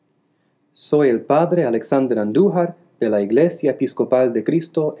Soy el Padre Alexander Andújar de la Iglesia Episcopal de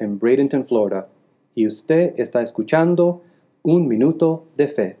Cristo en Bradenton, Florida, y usted está escuchando Un Minuto de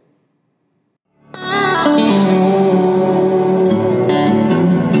Fe.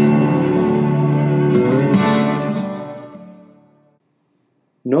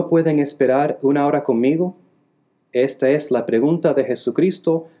 ¿No pueden esperar una hora conmigo? Esta es la pregunta de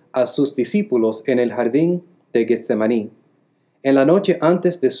Jesucristo a sus discípulos en el jardín de Getsemaní, en la noche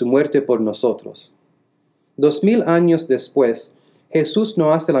antes de su muerte por nosotros. 2000 años después, Jesús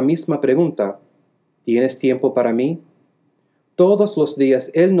no hace la misma pregunta: ¿tienes tiempo para mí? Todos los días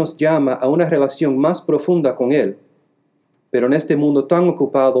Él nos llama a una relación más profunda con Él. Pero en este mundo tan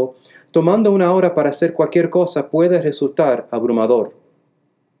ocupado, tomando una hora para hacer cualquier cosa puede resultar abrumador.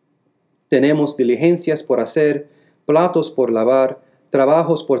 Tenemos diligencias por hacer, platos por lavar,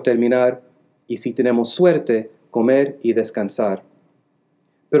 trabajos por terminar, y si tenemos suerte, comer y descansar.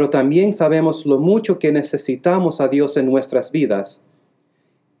 Pero también sabemos lo mucho que necesitamos a Dios en nuestras vidas.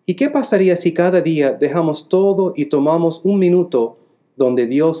 ¿Y qué pasaría si cada día dejamos todo y tomamos un minuto donde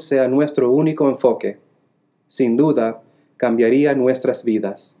Dios sea nuestro único enfoque? Sin duda, cambiaría nuestras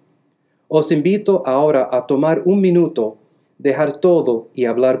vidas. Os invito ahora a tomar un minuto, dejar todo y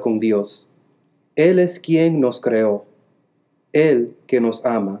hablar con Dios. Él es quien nos creó, Él que nos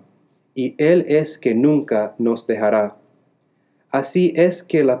ama, y Él es que nunca nos dejará. Así es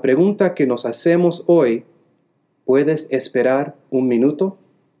que la pregunta que nos hacemos hoy: ¿puedes esperar un minuto?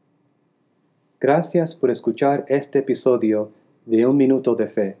 Gracias por escuchar este episodio de Un Minuto de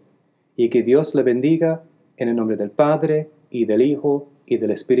Fe, y que Dios le bendiga en el nombre del Padre, y del Hijo, y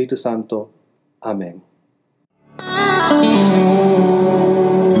del Espíritu Santo. Amén.